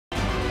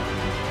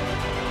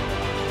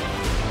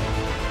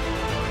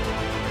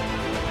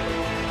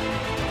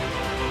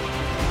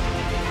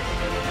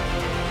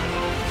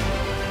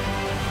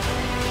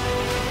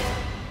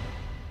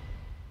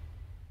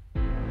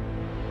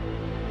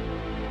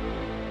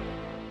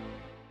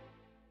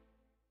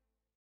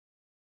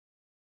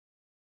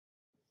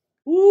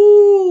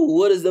Woo!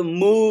 What is the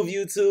move,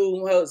 YouTube?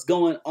 What's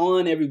going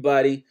on,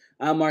 everybody?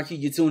 I'm Marky.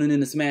 You're tuning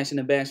in to Smashing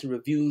and Bashing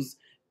Reviews.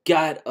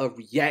 Got a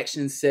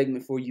reaction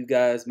segment for you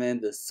guys,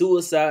 man. The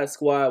Suicide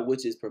Squad,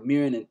 which is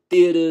premiering in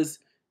theaters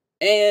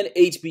and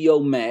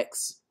HBO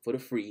Max for the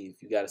free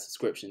if you got a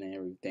subscription and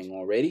everything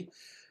already.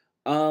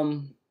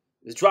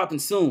 It's dropping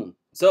soon.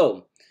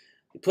 So,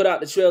 we put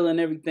out the trailer and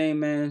everything,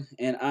 man,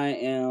 and I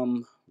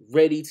am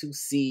ready to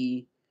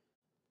see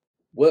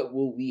what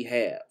will we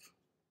have.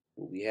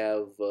 We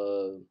have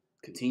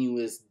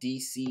continuous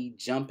DC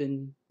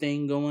jumping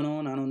thing going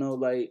on. I don't know,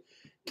 like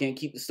can't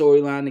keep the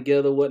storyline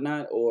together,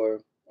 whatnot, or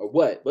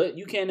what. But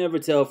you can't ever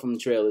tell from the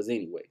trailers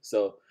anyway.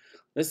 So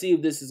let's see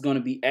if this is going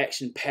to be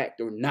action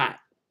packed or not.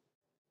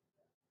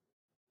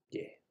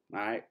 Yeah, all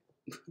right.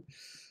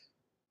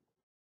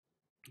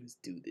 Let's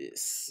do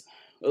this.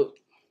 Oh,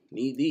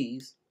 need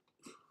these.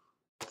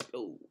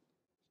 Oh.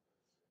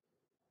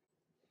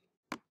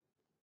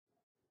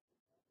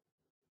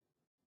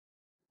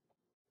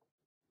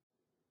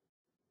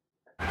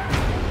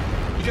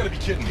 You gotta be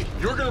kidding me.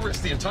 You're gonna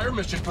risk the entire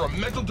mission for a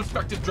mental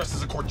defective dressed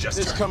as a court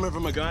jester. It's coming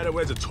from a guy that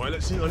wears a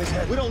toilet seat on his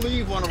head. We don't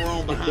leave one of our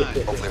own behind.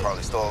 Hopefully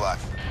Harley's still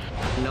alive.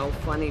 No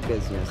funny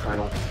business,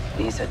 Colonel.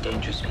 These are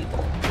dangerous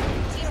people.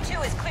 Team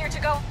 2 is clear to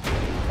go.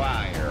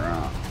 Fire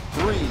on.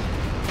 3, 2.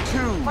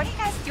 What are you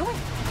guys doing?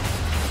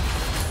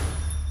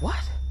 What?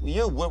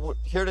 We're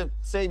here to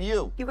save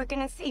you. You were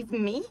gonna save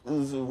me? It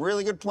was a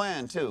really good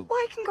plan, too. Well,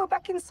 I can go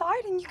back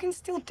inside and you can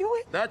still do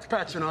it. That's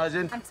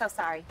patronizing. I'm so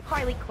sorry.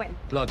 Harley Quinn.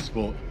 Blood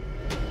sport.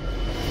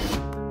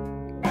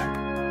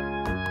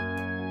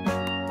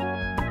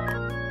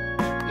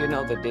 You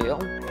know the deal.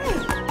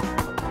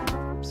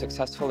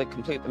 Successfully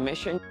complete the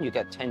mission, you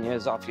get 10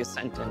 years off your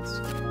sentence.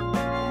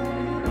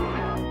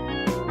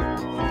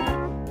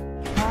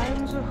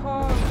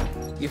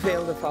 You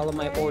fail to follow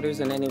my orders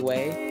in any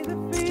way,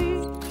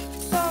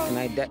 and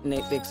I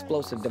detonate the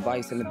explosive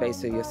device in the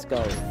base of your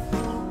skull.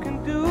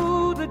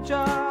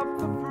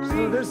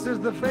 So this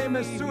is the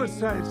famous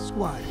Suicide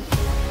Squad.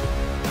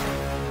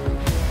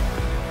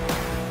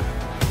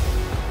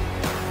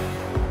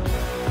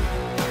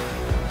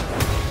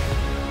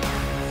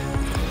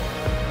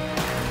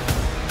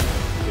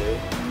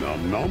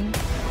 Num num.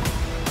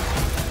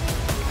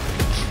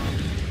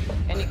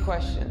 Any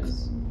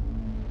questions?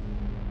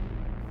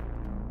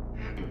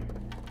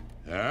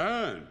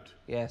 And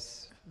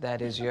Yes,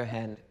 that is your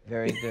hand.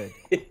 Very good.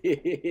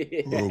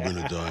 we're all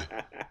gonna die.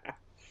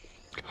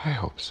 I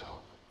hope so.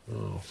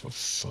 Oh, for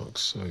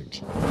fuck's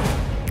sake.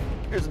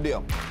 Here's the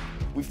deal.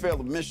 We fail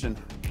the mission,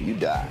 you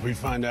die. If we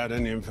find out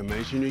any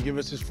information you give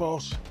us is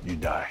false, you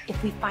die.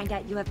 If we find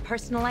out you have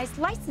personalized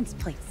license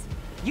plates,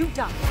 you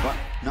die. What?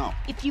 No.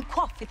 If you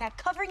cough without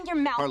covering your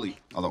mouth. Harley,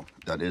 although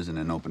that isn't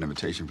an open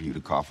invitation for you to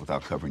cough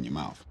without covering your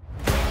mouth.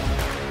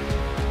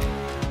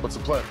 What's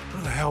the plan?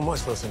 How the hell am I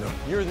supposed to know?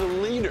 You're the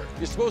leader.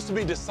 You're supposed to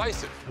be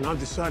decisive. And I've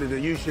decided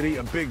that you should eat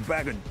a big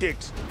bag of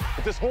dicks.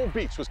 If this whole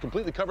beach was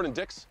completely covered in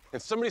dicks,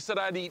 and somebody said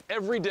I had to eat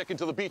every dick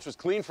until the beach was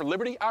clean for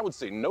liberty, I would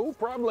say no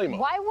problemo.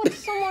 Why would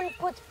someone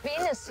put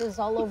penises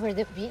all over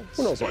the beach?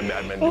 Who knows why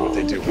madmen do what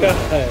they do?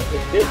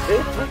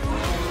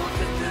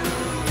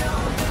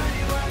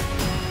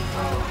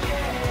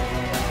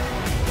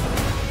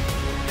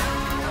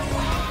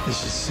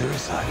 This is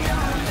suicide.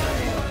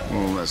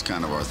 Well, that's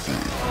kind of our thing.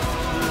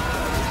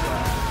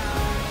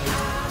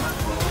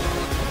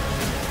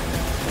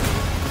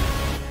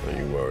 Don't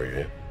you worry,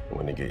 eh? I'm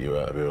gonna get you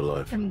out of here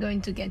alive. I'm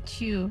going to get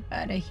you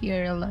out of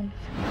here alive.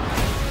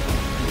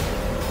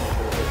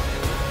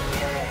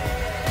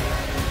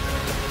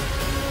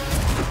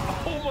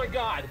 Oh my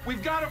God!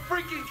 We've got a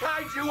freaking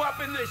kaiju up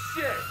in this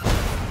shit!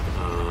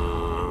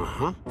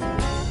 Uh-huh.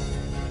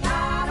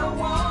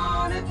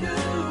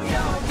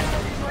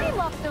 We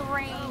love the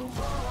rain.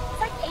 It's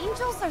like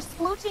angels are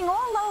splooching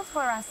all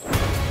over us.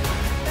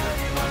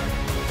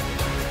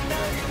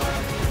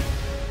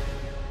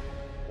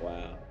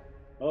 Wow.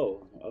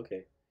 Oh,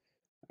 okay.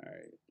 All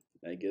right.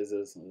 That gives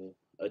us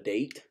a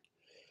date.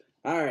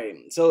 All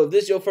right. So if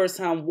this is your first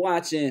time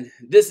watching,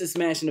 this is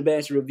Smashing the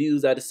Bash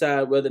Reviews. I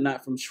decide whether or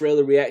not from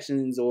trailer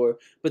reactions or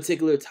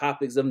particular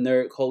topics of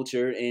nerd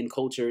culture and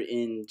culture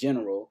in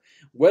general,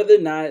 whether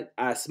or not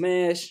I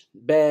smash,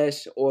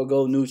 bash, or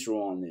go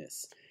neutral on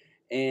this.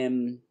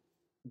 And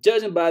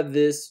judging by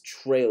this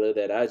trailer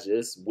that I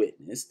just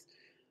witnessed,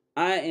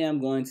 I am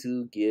going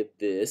to give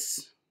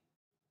this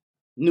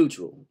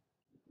neutral.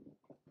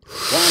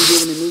 Why I'm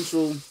giving it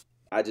neutral,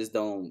 I just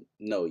don't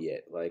know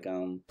yet. Like,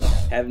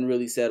 haven't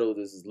really settled.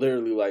 This is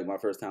literally like my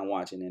first time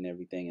watching and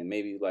everything, and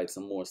maybe like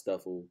some more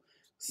stuff will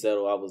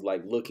settle. I was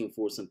like looking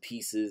for some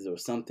pieces or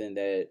something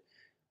that,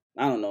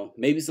 I don't know,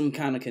 maybe some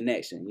kind of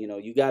connection. You know,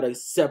 you gotta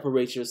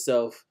separate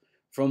yourself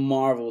from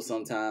Marvel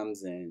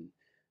sometimes and,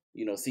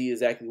 you know, see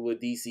exactly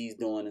what DC's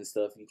doing and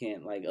stuff. You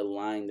can't like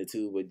align the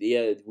two, but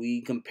yeah,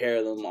 we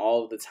compare them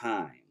all the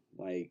time.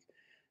 Like,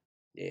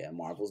 yeah,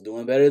 Marvel's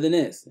doing better than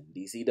this, and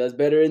DC does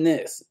better than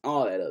this,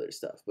 all that other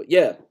stuff. But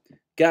yeah,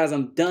 guys,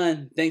 I'm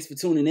done. Thanks for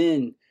tuning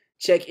in.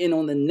 Check in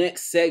on the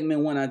next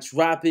segment when I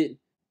drop it,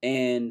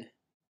 and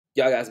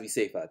Y'all guys be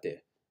safe out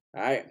there.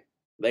 All right,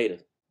 later.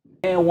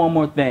 And one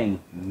more thing,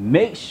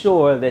 make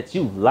sure that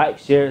you like,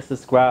 share,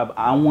 subscribe.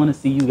 I want to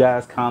see you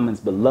guys' comments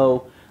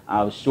below.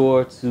 I'll be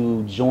sure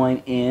to join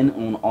in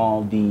on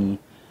all the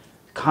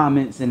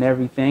comments and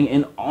everything,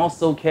 and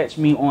also catch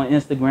me on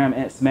Instagram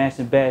at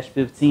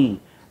smashandbash15.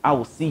 I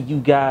will see you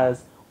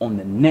guys on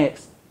the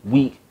next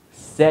week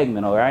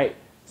segment. All right,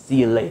 see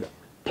you later.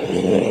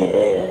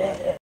 Peace.